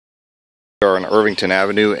Irvington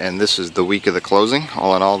Avenue, and this is the week of the closing.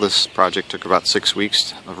 All in all, this project took about 6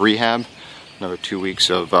 weeks of rehab, another 2 weeks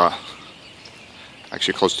of,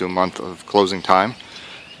 actually close to a month of closing time.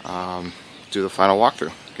 Do the final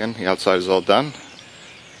walkthrough. Again, the outside is all done.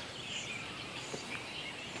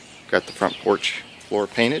 Got the front porch floor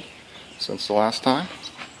painted since the last time.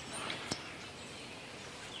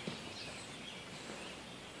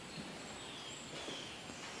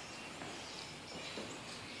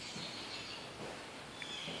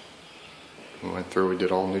 We went through, we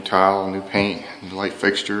did all new tile, new paint, new light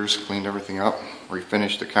fixtures, cleaned everything up,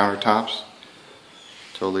 refinished the countertops,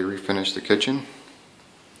 totally refinished the kitchen.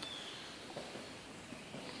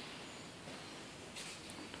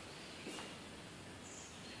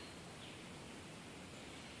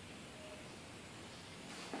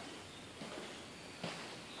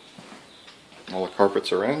 All the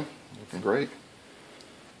carpets are in, looking great.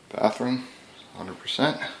 Bathroom,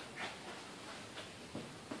 100%.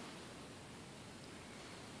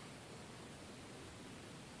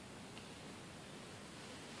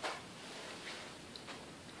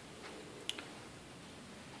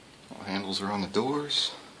 All handles are on the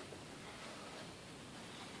doors.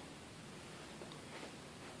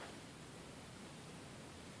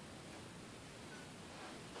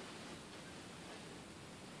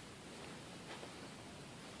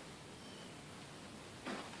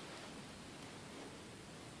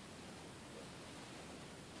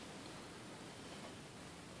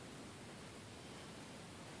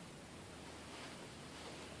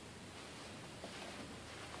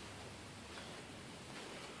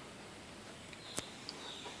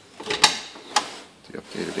 The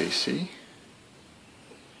updated AC.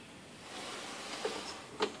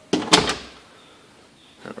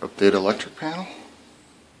 Got an updated electric panel.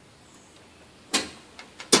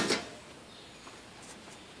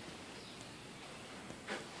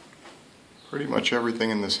 Pretty much everything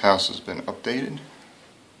in this house has been updated.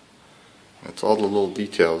 It's all the little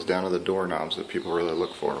details down to the doorknobs that people really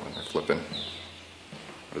look for when they're flipping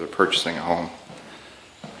or they're purchasing a home.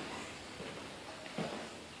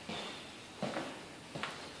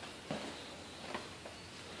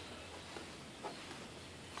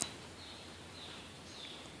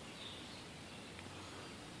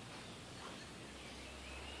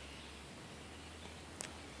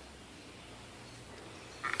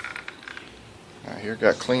 Here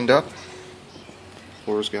got cleaned up,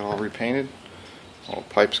 floors got all repainted, all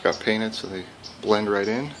pipes got painted so they blend right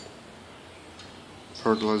in.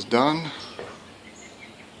 Pergola's done,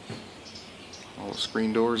 all the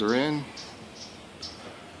screen doors are in.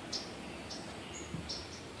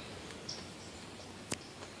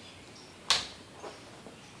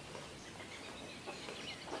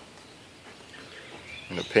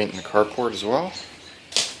 And the paint in the carport as well.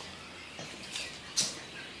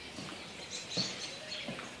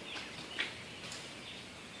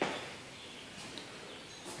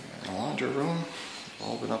 Room,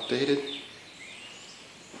 all been updated.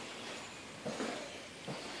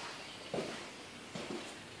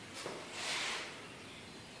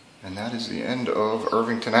 And that is the end of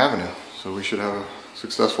Irvington Avenue. So we should have a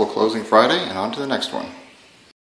successful closing Friday and on to the next one.